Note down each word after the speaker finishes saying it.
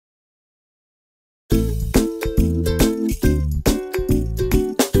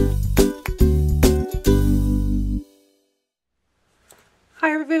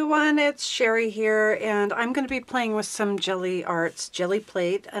everyone, it's Shari here, and I'm going to be playing with some GelliArts jelly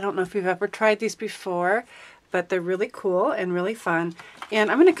plate. I don't know if you've ever tried these before, but they're really cool and really fun. And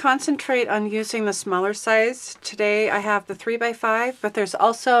I'm going to concentrate on using the smaller size. Today I have the 3x5, but there's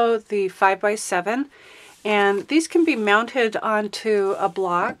also the 5x7, and these can be mounted onto a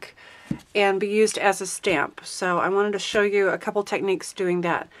block and be used as a stamp. So I wanted to show you a couple techniques doing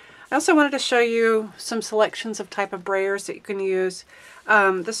that. I also wanted to show you some selections of type of brayers that you can use.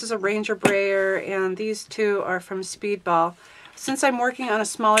 This is a Ranger brayer, and these two are from Speedball. Since I'm working on a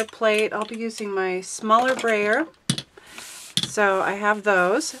smaller plate, I'll be using my smaller brayer. So I have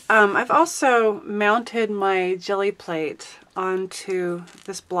those. I've also mounted my jelly plate onto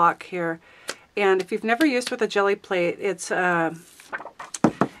this block here. And if you've never used with a jelly plate, it's a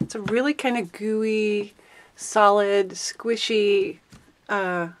really kind of gooey, solid, squishy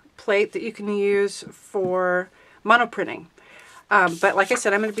plate that you can use for monoprinting. But like I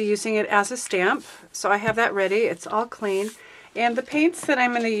said, I'm going to be using it as a stamp. So I have that ready. It's all clean. And the paints that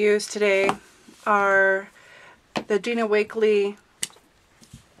I'm going to use today are the Dina Wakley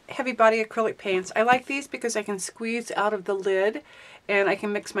heavy body acrylic paints. I like these because I can squeeze out of the lid and I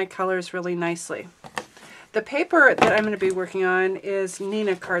can mix my colors really nicely. The paper that I'm going to be working on is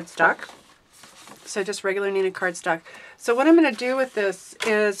Neenah cardstock. So just regular Neenah cardstock. So what I'm going to do with this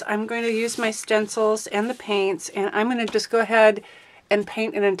is I'm going to use my stencils and the paints, and I'm going to just go ahead and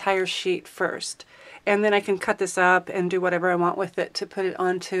paint an entire sheet first. And then I can cut this up and do whatever I want with it to put it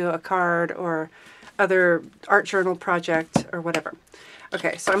onto a card or other art journal project or whatever.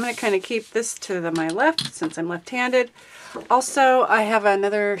 Okay, so I'm going to kind of keep this to my left since I'm left-handed. Also, I have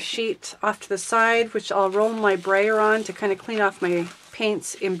another sheet off to the side which I'll roll my brayer on to kind of clean off my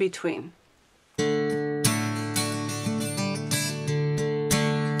paints in between.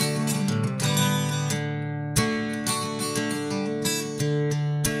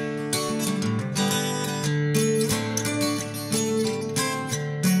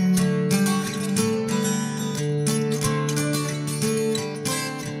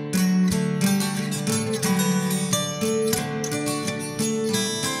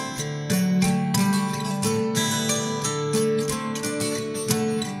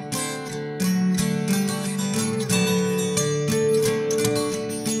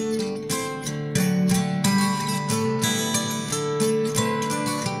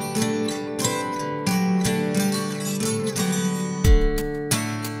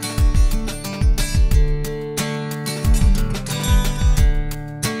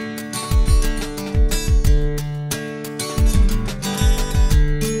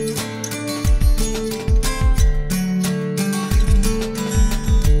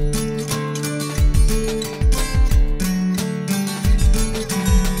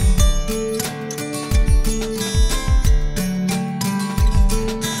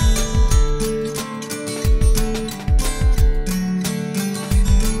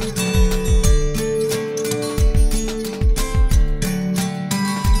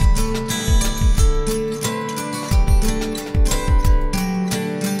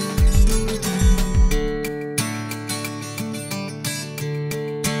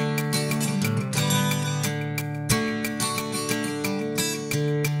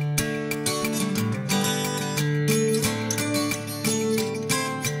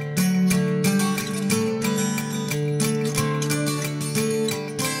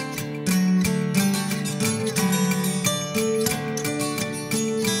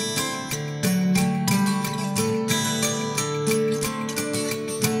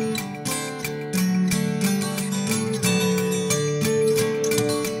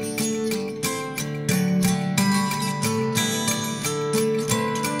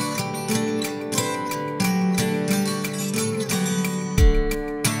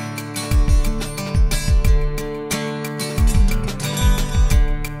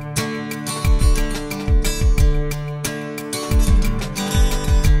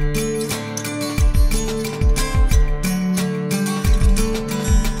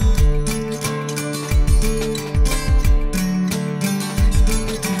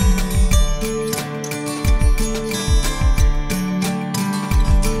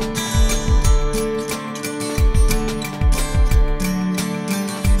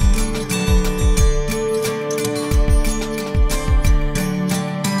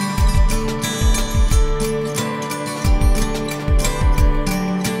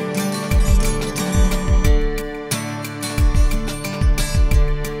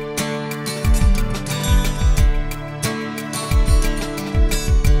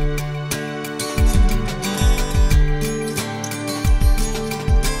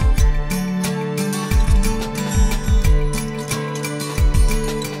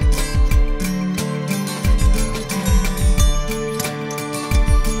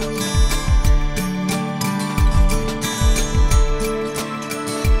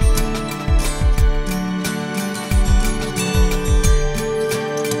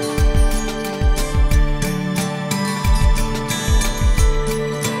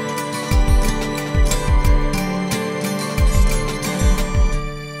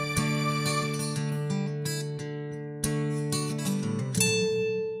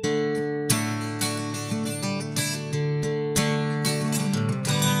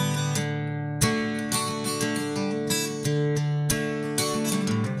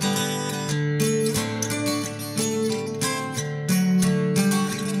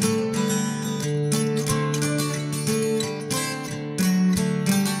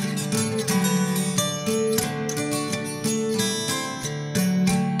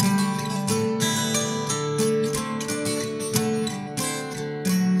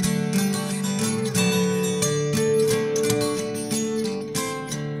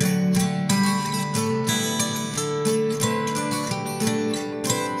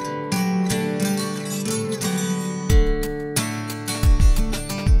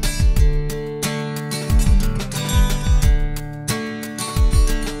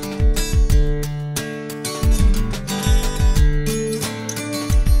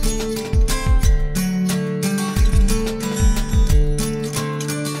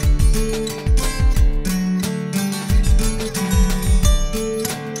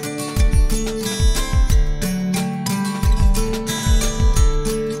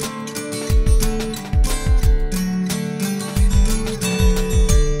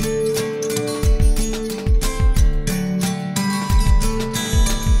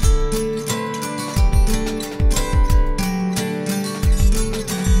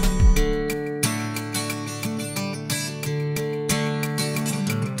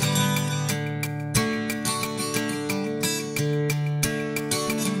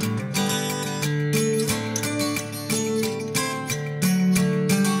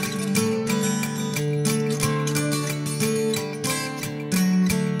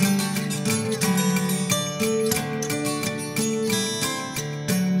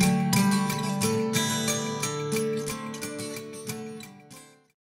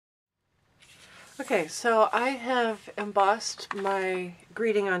 Okay, so I have embossed my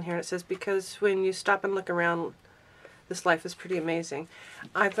greeting on here. It says, because when you stop and look around, this life is pretty amazing.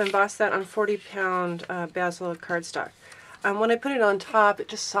 I've embossed that on 40-pound basil cardstock. When I put it on top, it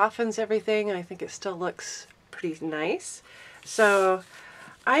just softens everything, and I think it still looks pretty nice. So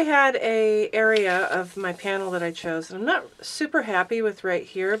I had a area of my panel that I chose, and I'm not super happy with right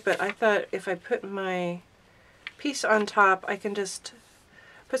here, but I thought if I put my piece on top, I can just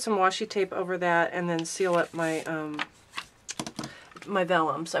put some washi tape over that and then seal up my my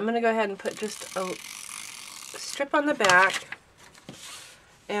vellum. So I'm going to go ahead and put just a strip on the back,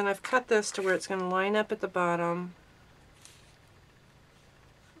 and I've cut this to where it's going to line up at the bottom,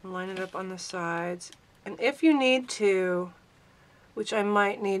 line it up on the sides, and if you need to, which I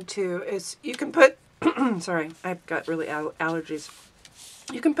might need to, is you can put, sorry, I've got really allergies.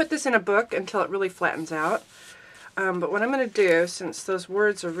 You can put this in a book until it really flattens out. But what I'm going to do, since those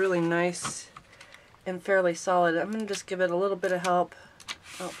words are really nice and fairly solid, I'm going to just give it a little bit of help.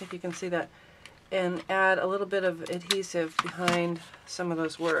 I don't think you can see that. And add a little bit of adhesive behind some of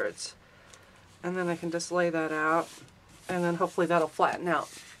those words. And then I can just lay that out, and then hopefully that'll flatten out.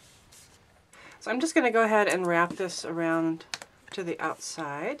 So I'm just going to go ahead and wrap this around to the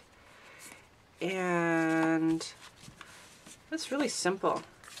outside. And it's really simple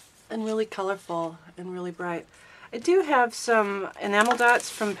and really colorful and really bright. I do have some enamel dots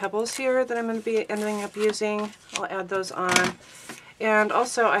from Pebbles here that I'm going to be ending up using. I'll add those on. And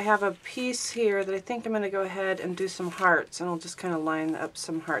also I have a piece here that I think I'm going to go ahead and do some hearts, and I'll just kind of line up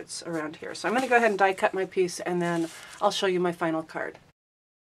some hearts around here. So I'm going to go ahead and die cut my piece, and then I'll show you my final card.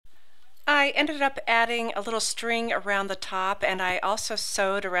 I ended up adding a little string around the top, and I also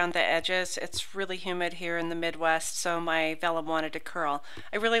sewed around the edges. It's really humid here in the Midwest, so my vellum wanted to curl.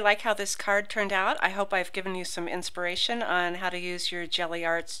 I really like how this card turned out. I hope I've given you some inspiration on how to use your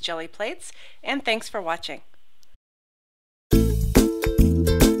GelliArts jelly plates, and thanks for watching.